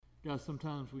Guys,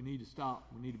 sometimes we need to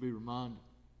stop. We need to be reminded.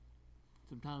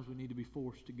 Sometimes we need to be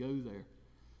forced to go there.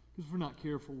 Because if we're not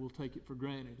careful, we'll take it for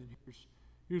granted. And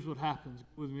here's what happens.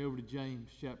 Go with me over to James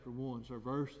chapter 1. It's our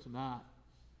verse tonight.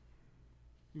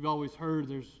 You've always heard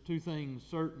there's two things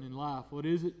certain in life. What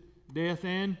is it? Death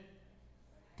and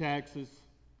taxes.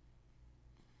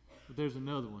 But there's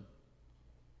another one.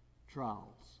 Trials.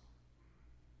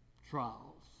 Trials.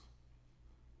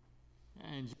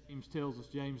 And James tells us,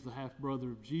 James the half-brother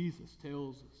of Jesus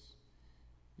tells us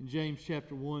in James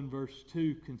chapter 1 verse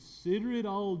 2, consider it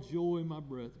all joy, my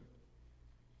brethren.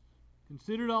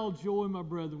 Consider it all joy, my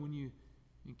brethren, when you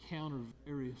encounter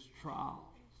various trials.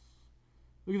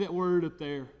 Look at that word up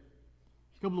there.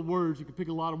 A couple of words. You can pick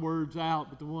a lot of words out,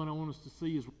 but the one I want us to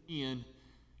see is when.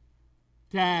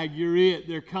 Tag, you're it.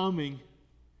 They're coming.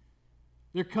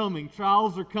 They're coming.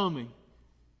 Trials are coming.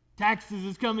 Taxes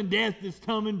is coming. Death is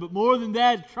coming. But more than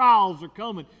that, trials are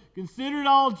coming. Consider it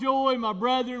all joy, my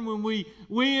brethren, when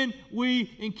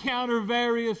we encounter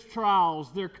various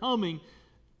trials. They're coming.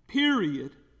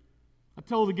 Period. I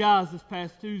told the guys this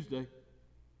past Tuesday,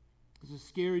 it's a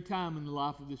scary time in the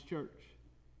life of this church.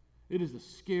 It is a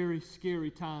scary,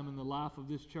 scary time in the life of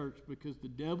this church because the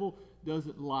devil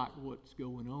doesn't like what's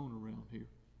going on around here.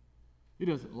 He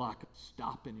doesn't like us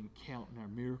stopping and counting our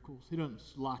miracles. He doesn't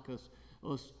like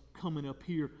us coming up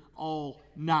here all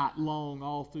night long,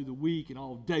 all through the week, and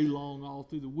all day long, all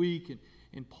through the week,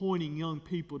 and pointing young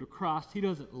people to Christ. He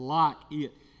doesn't like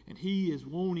it. And he is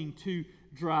wanting to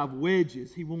drive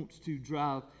wedges. He wants to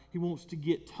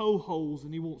get toe holes,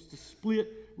 and he wants to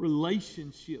split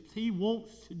relationships. He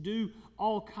wants to do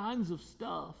all kinds of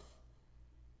stuff.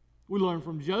 We learn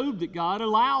from Job that God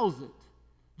allows it.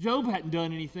 Job hadn't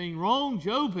done anything wrong.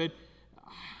 Job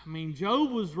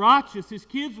was righteous. His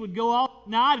kids would go all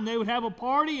night and they would have a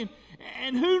party,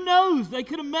 and who knows, they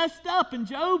could have messed up. And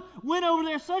Job went over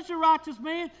there, such a righteous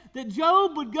man, that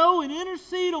Job would go and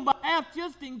intercede on behalf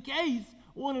just in case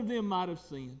one of them might have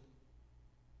sinned.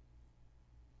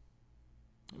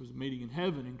 There was a meeting in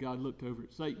heaven, and God looked over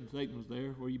at Satan. Satan was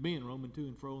there. Where you been, roaming to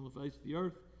and fro on the face of the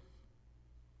earth?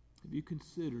 Have you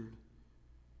considered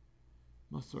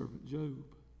my servant Job?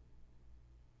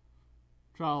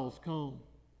 Trials come.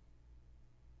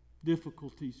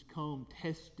 Difficulties come.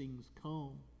 Testings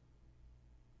come.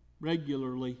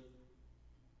 Regularly.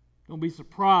 Don't be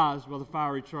surprised by the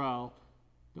fiery trial.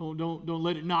 Don't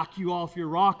let it knock you off your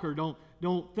rocker.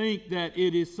 Don't think that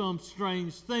it is some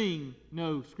strange thing.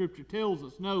 No, Scripture tells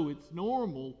us, no, it's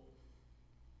normal.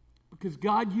 Because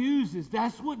God uses,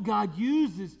 that's what God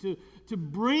uses to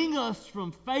bring us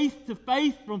from faith to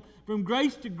faith, from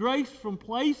grace to grace, from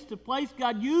place to place.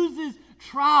 God uses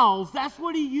trials. That's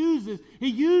what He uses. He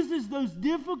uses those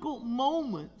difficult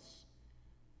moments.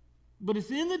 But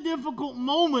it's in the difficult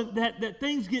moment that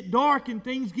things get dark and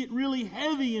things get really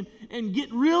heavy and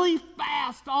get really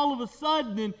fast all of a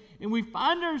sudden. And we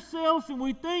find ourselves and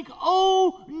we think,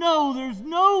 oh no, there's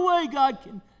no way God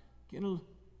can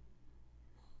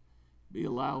be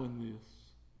allowing this.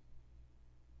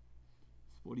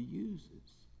 It's what He uses.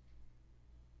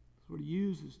 It's what He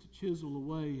uses to chisel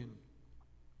away and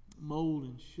mold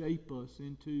and shape us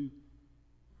into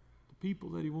the people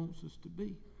that He wants us to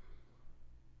be.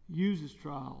 He uses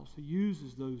trials. He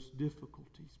uses those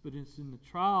difficulties. But it's in the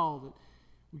trial that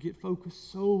we get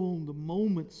focused so on the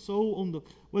moment, so on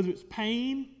whether it's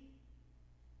pain,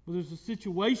 whether it's a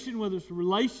situation, whether it's a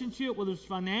relationship, whether it's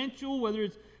financial, whether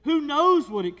it's who knows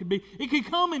what it could be. It could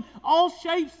come in all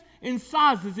shapes and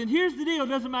sizes. And here's the deal. It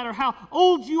doesn't matter how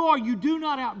old you are, you do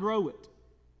not outgrow it.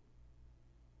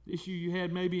 The issue you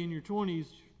had maybe in your 20s,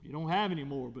 you don't have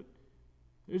anymore. But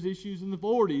there's issues in the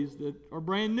 40s that are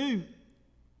brand new.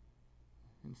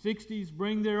 And 60s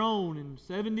bring their own, and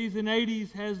 70s and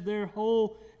 80s has their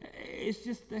whole, it's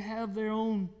just they have their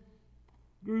own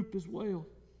group as well.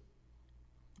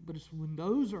 But it's when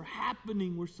those are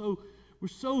happening, we're so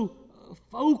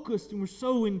focused and we're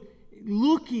so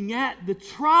looking at the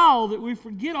trial that we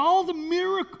forget all the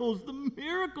miracles,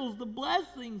 the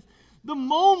blessings, the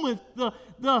moments,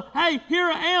 hey, here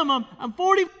I am, I'm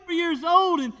 44 years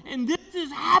old, and this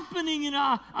is happening, and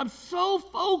I'm so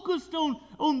focused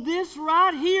on this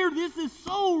right here. This is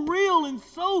so real and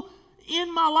so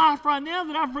in my life right now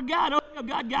that I forgot, oh,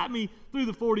 God got me through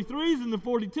the 43s and the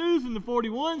 42s and the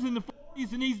 41s and the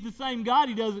 40s, and He's the same God.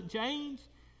 He doesn't change.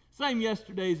 Same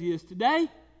yesterday as He is today.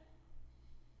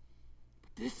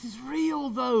 But this is real,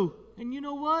 though. And you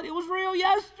know what? It was real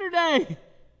yesterday.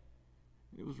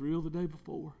 It was real the day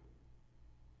before.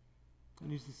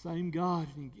 And He's the same God,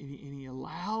 and He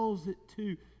allows it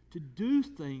to do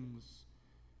things.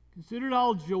 Consider it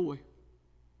all joy.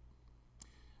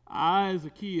 As a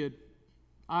kid,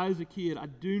 I, as a kid, I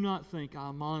do not think,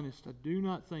 I'm honest, I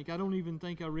don't even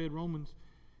think I read Romans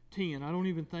 10. I don't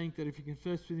even think that if you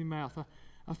confess with your mouth,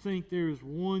 I think there is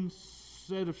one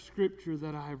set of Scripture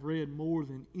that I have read more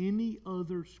than any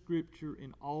other Scripture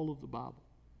in all of the Bible.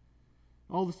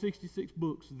 All the 66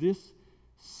 books, this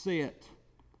set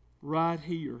right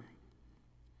here.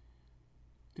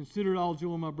 Consider it all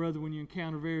joy, my brother, when you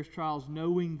encounter various trials,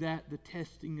 knowing that the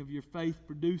testing of your faith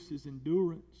produces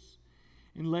endurance.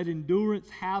 And let endurance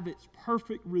have its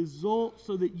perfect result,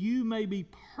 so that you may be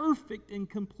perfect and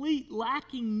complete,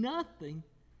 lacking nothing.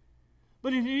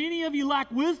 But if any of you lack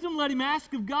wisdom, let him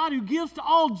ask of God, who gives to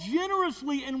all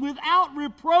generously and without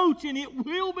reproach, and it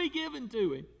will be given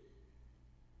to him.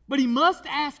 But he must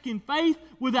ask in faith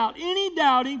without any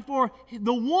doubting, for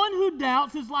the one who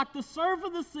doubts is like the surf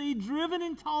of the sea, driven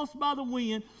and tossed by the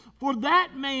wind. For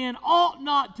that man ought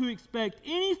not to expect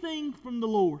anything from the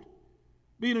Lord,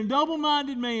 being a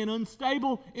double-minded man,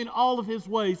 unstable in all of his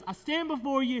ways. I stand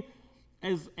before you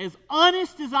as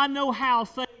honest as I know how,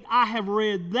 saying I have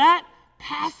read that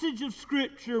passage of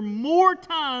Scripture more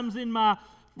times in my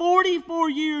 44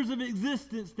 years of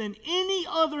existence than any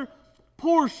other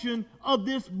portion of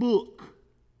this book.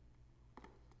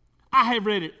 I have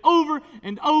read it over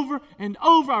and over and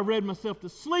over. I read myself to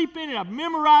sleep in it. I've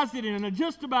memorized it in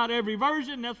just about every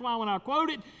version. That's why when I quote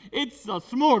it, it's a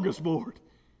smorgasbord.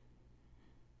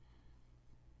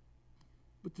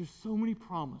 But there's so many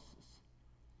promises.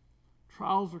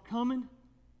 Trials are coming,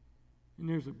 and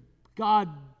there's a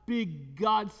big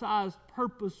God-sized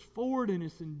purpose for it, and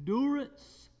it's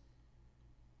endurance.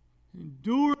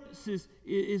 Endurance is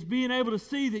being able to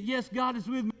see that, yes, God is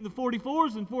with me in the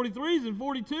 44s and 43s and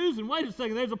 42s, and wait a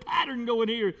second, there's a pattern going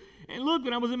here. And look,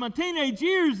 when I was in my teenage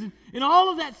years and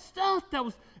all of that stuff that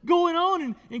was going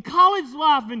on in college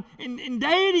life and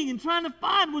dating and trying to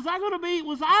find, was I going to be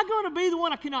the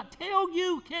one? I cannot tell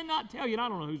you, and I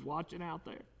don't know who's watching out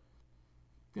there.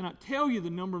 Cannot tell you the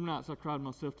number of nights I cried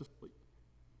myself to sleep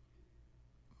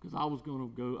because I was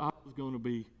going to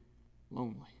be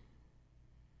lonely.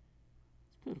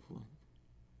 It's pitiful, ain't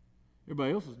it?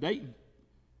 Everybody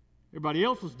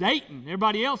else was dating.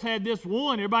 Everybody else had this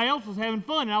one. Everybody else was having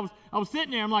fun. And I was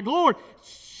sitting there. I'm like, Lord,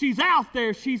 she's out there.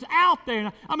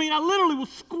 And I literally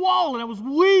was squalling. I was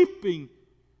weeping.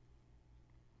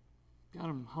 God,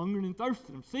 I'm hungering and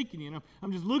thirsting. I'm seeking you. And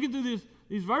I'm just looking through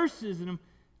these verses, and I'm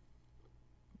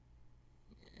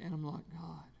like,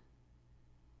 God.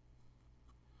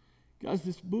 Guys,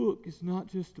 this book is not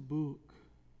just a book.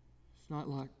 It's not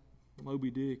like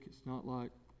Moby Dick. It's not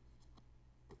like,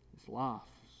 it's life.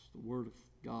 It's the Word of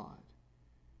God.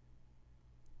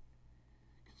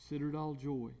 Consider it all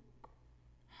joy.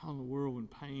 How in the world, when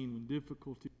pain, when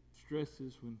difficulty,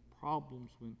 stresses, when problems,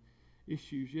 when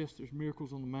issues, yes, there's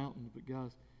miracles on the mountain, but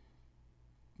guys,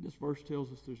 this verse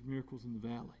tells us there's miracles in the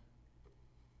valley.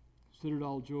 Consider it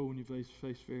all joy when you face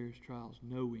various trials,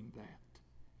 knowing that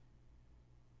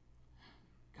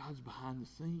God's behind the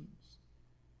scenes.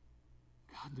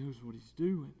 God knows what He's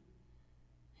doing.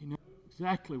 He knows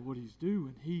exactly what He's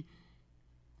doing. He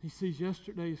sees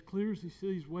yesterday as clear as He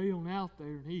sees way on out there.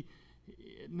 And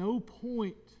at no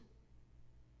point,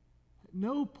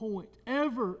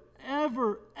 ever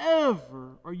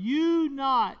are you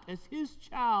not, as His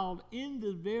child, in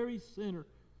the very center.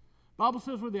 The Bible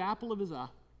says we're the apple of His eye.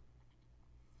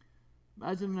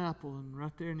 Imagine an apple, and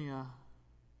right there in the eye.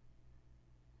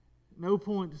 At no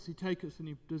point does He take us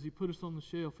and does He put us on the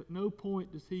shelf. At no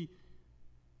point does He...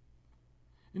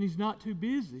 And He's not too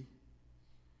busy.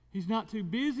 He's not too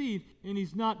busy, and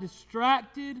He's not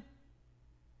distracted.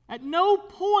 At no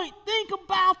point, think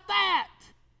about that.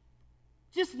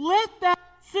 Just let that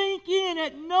sink in.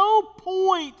 At no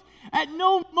point, at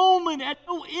no moment, at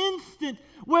no instant,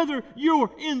 whether you're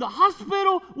in the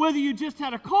hospital, whether you just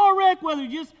had a car wreck, whether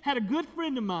you just had a good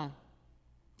friend of mine.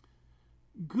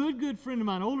 Good friend of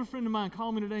mine, older friend of mine,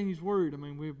 called me today and he's worried.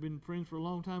 We've been friends for a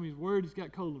long time. He's worried he's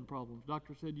got colon problems.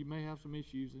 Doctor said you may have some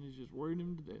issues, and he's just worried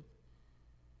him to death.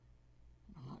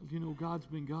 I'm like, God's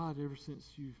been God ever since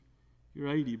you're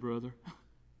 80, brother.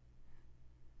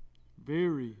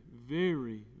 Very,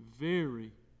 very,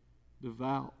 very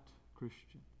devout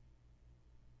Christian.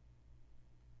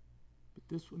 But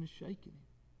this one is shaking him.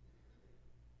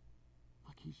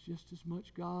 Like he's just as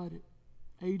much God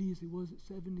at 80 as he was at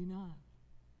 79.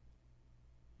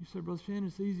 You say, Brother Shannon,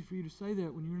 it's easy for you to say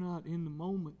that when you're not in the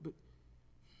moment, but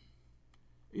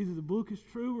either the book is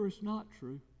true or it's not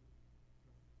true.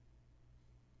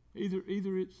 Either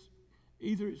it's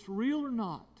real or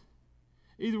not.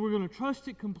 Either we're going to trust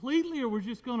it completely, or we're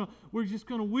just going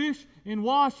to wish and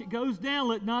wash it goes down.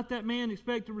 Let not that man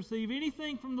expect to receive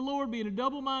anything from the Lord, being a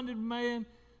double-minded man,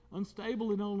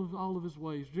 unstable in all of his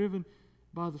ways, driven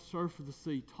by the surf of the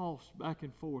sea, tossed back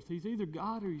and forth. He's either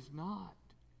God or he's not.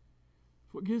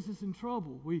 It's what gets us in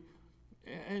trouble.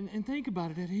 And think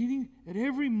about it, at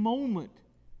every moment,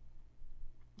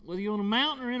 whether you're on a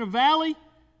mountain or in a valley,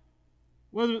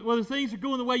 whether things are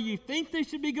going the way you think they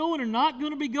should be going or not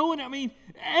going to be going. I mean,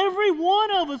 every one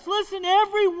of us, listen,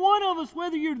 every one of us,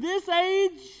 whether you're this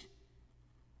age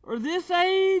or this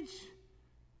age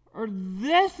or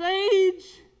this age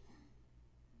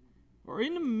or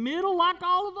in the middle like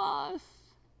all of us,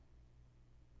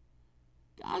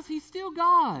 guys, He's still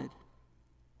God.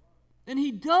 And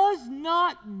He does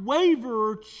not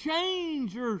waver or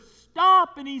change or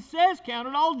stop. And He says, count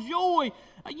it all joy.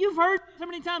 You've heard so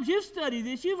many times, you've studied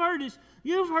this, you've heard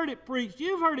it preached,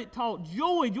 you've heard it taught.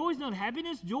 Joy is not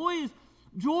happiness. Joy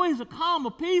is a calm,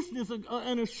 a peaceness,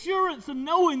 an assurance of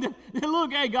knowing that,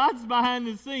 look, hey, God's behind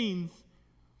the scenes.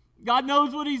 God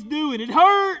knows what He's doing. It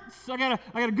hurts. I got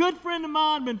a good friend of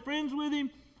mine, been friends with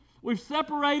him. We've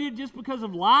separated just because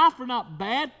of life. We're not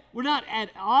bad. We're not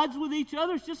at odds with each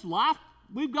other. It's just life.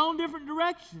 We've gone different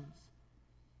directions.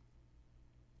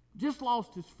 Just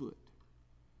lost his foot.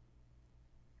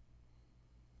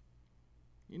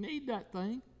 You need that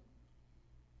thing.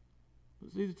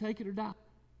 It's either take it or die.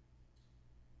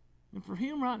 And for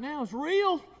him right now, it's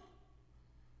real.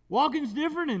 Walking's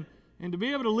different, and to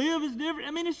be able to live is different.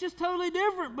 I mean, it's just totally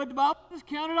different. But the Bible says,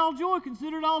 count it all joy,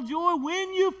 consider it all joy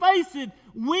when you face it.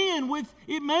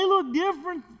 It may look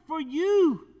different for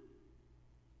you.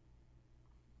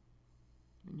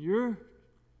 And your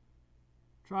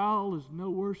trial is no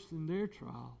worse than their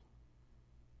trial.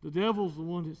 The devil's the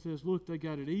one that says, look, they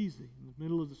got it easy. In the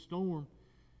middle of the storm,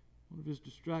 one of his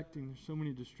distracting, there's so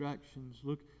many distractions.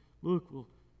 Look, well,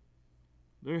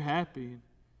 they're happy.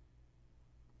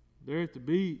 They're at the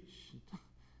beach.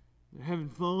 They're having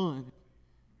fun.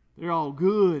 They're all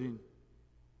good, and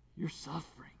you're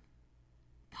suffering.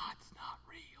 God's not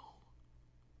real.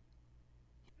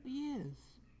 He is.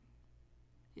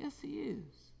 Yes, He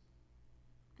is.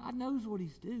 God knows what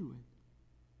He's doing.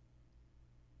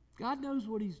 God knows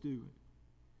what He's doing.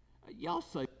 Y'all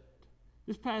say,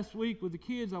 this past week with the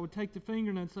kids, I would take the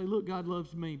finger and I'd say, look, God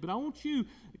loves me. But I want you,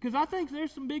 because I think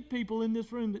there's some big people in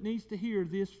this room that needs to hear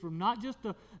this from not just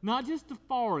a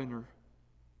foreigner.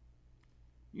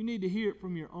 You need to hear it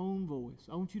from your own voice.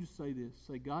 I want you to say this.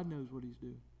 Say, God knows what He's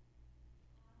doing.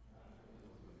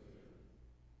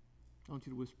 I want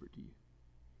you to whisper it to you.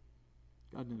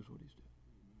 God knows what He's doing.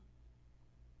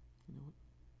 You know what?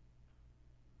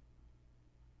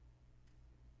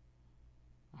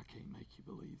 I can't make you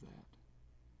believe that.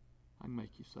 I can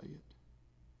make you say it.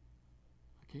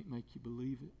 I can't make you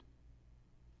believe it.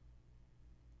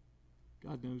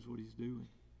 God knows what He's doing.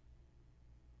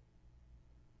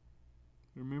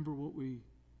 Remember what we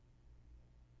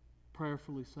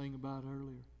prayerfully sang about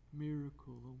earlier?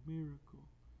 Miracle, oh miracle.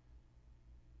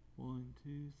 1,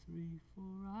 2, 3, 4,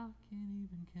 I can't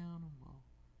even count them all.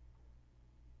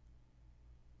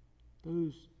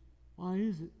 Why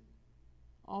is it?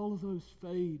 All of those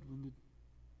fade when the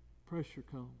pressure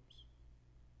comes.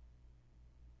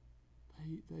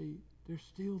 They're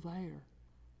still there.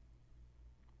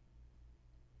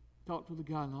 Talked with a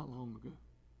guy not long ago.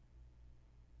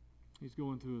 He's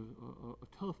going through a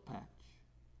tough patch.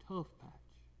 Tough patch.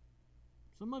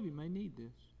 Some of you may need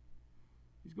this.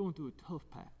 He's going through a tough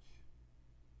patch.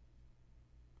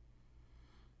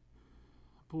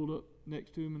 I pulled up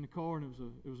next to him in the car, and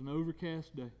it was an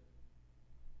overcast day.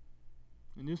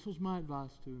 And this was my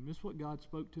advice to him. This is what God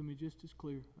spoke to me just as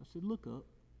clear. I said, look up.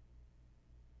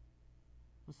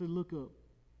 I said, look up.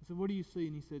 I said, what do you see?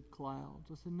 And he said, clouds.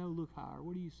 I said, no, look higher.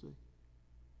 What do you see?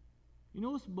 You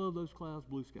know what's above those clouds?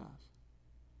 Blue skies.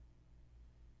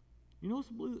 You know what's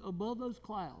above those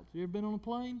clouds? You ever been on a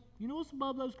plane? You know what's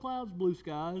above those clouds? Blue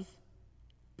skies.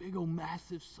 Big old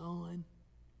massive sun.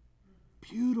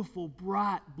 Beautiful,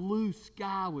 bright blue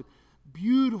sky with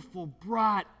beautiful,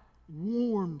 bright,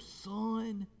 warm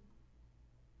sun.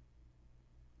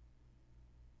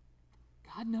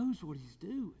 God knows what He's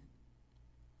doing.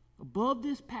 Above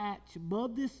this patch,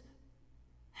 above this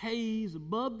haze,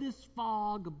 above this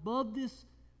fog, above this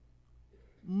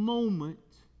moment,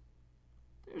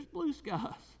 there's blue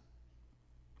skies.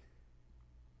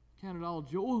 Count it all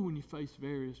joy when you face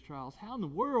various trials. How in the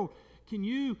world can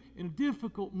you, in a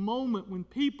difficult moment when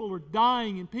people are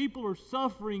dying and people are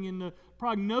suffering and the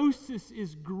prognosis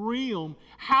is grim,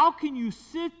 how can you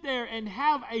sit there and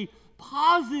have a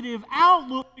positive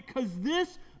outlook because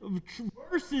this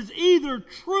verse is either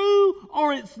true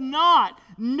or it's not,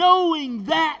 knowing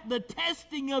that the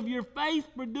testing of your faith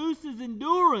produces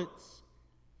endurance?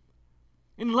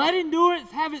 And let endurance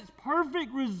have its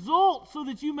perfect result so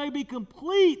that you may be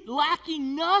complete,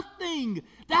 lacking nothing.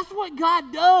 That's what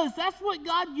God does. That's what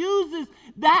God uses.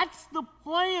 That's the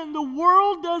plan. The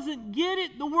world doesn't get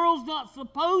it. The world's not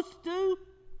supposed to.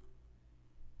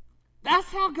 That's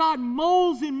how God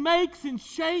molds and makes and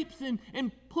shapes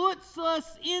and puts us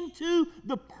into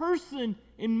the person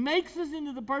and makes us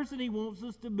into the person He wants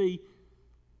us to be.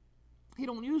 He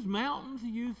don't use mountains. He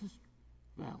uses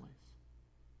valleys.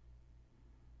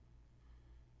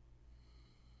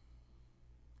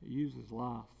 He uses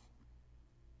life.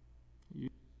 He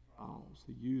uses trials.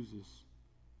 He uses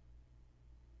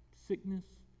sickness,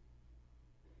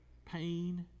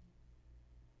 pain,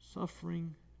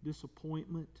 suffering,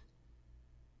 disappointment,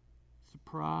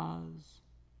 surprise.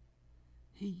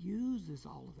 He uses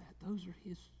all of that. Those are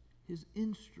his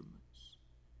instruments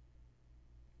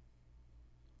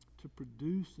to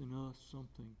produce in us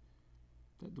something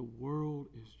that the world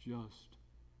is just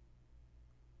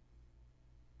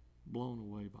blown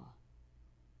away by.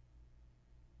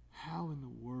 How in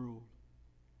the world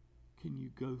can you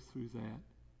go through that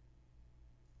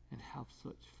and have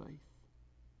such faith?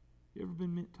 You ever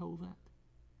been told that?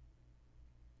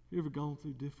 You ever gone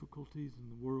through difficulties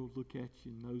and the world look at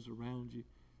you and those around you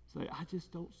say, I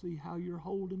just don't see how you're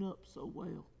holding up so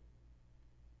well.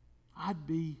 I'd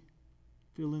be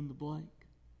fill in the blank.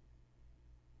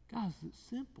 Guys, it's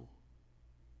simple.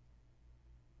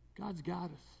 God's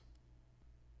got us.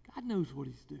 God knows what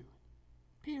He's doing.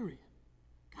 Period.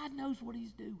 God knows what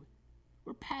He's doing.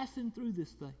 We're passing through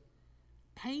this thing.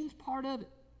 Pain's part of it.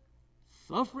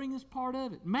 Suffering is part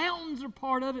of it. Mountains are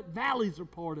part of it. Valleys are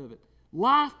part of it.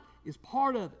 Life is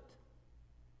part of it.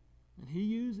 And He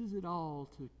uses it all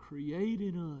to create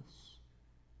in us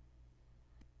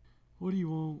what He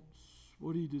wants,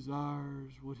 what He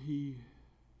desires, what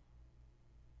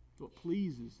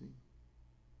pleases Him.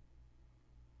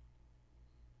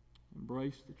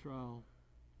 Embrace the trial.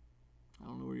 I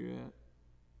don't know where you're at.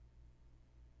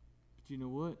 But you know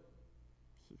what?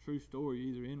 It's a true story.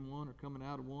 You're either in one or coming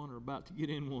out of one or about to get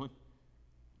in one.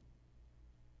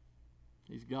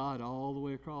 He's God all the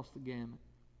way across the gamut.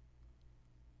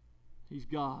 He's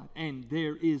God. And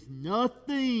there is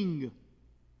nothing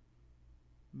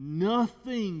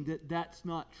that's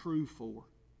not true for.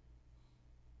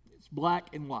 It's black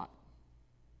and white.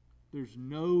 There's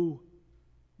no,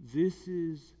 this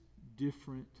is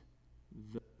different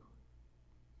though.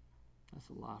 That's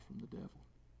a lie from the devil.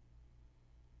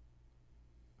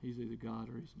 He's either God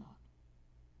or He's not.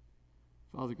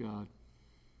 Father God,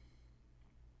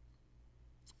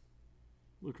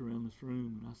 look around this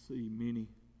room and I see many.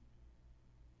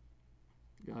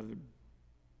 God,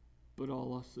 but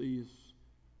all I see is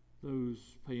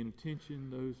those paying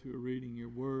attention, those who are reading Your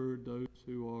Word, those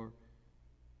who are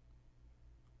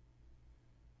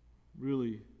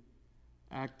really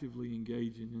actively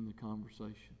engaging in the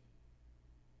conversation.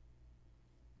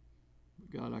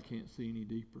 But God, I can't see any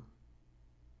deeper.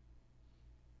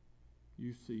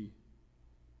 You see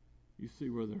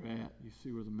where they're at. You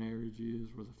see where the marriage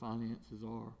is, where the finances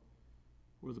are,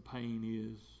 where the pain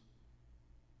is.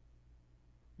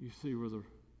 You see where the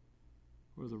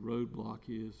roadblock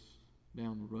is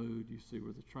down the road. You see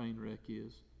where the train wreck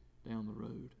is down the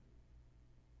road.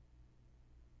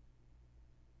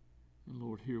 And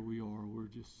Lord, here we are. We're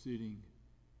just sitting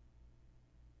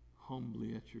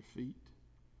humbly at Your feet.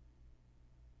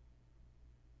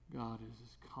 God is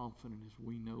as confident as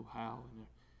we know how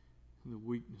in the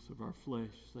weakness of our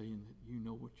flesh, saying that You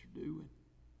know what You're doing.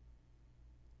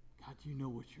 God, You know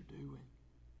what You're doing.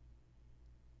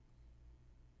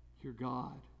 You're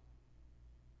God,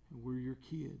 and we're Your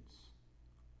kids.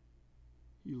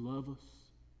 You love us,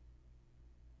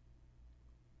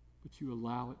 but You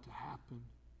allow it to happen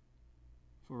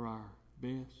for our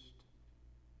best.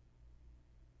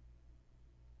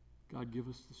 God, give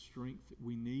us the strength that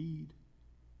we need.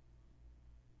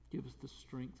 Give us the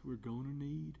strength we're going to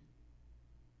need.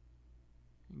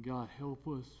 And God, help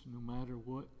us no matter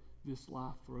what this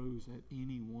life throws at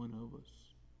any one of us.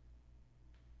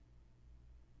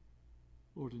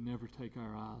 Lord, to never take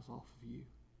our eyes off of You.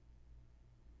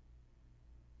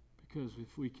 Because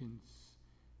if we can,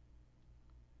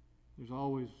 there's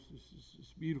always,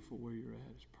 it's beautiful where You're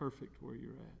at. It's perfect where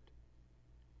You're at.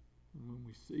 And when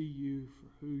we see You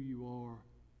for who You are,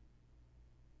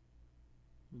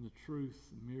 then the truth,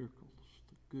 the miracles,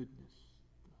 the goodness,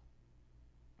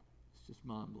 it's just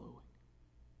mind-blowing.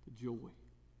 The joy.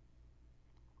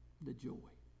 The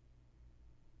joy.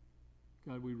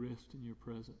 God, we rest in Your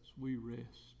presence. We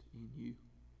rest in You.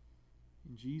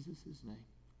 In Jesus' name,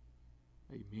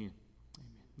 amen.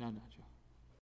 Amen. Now, y'all.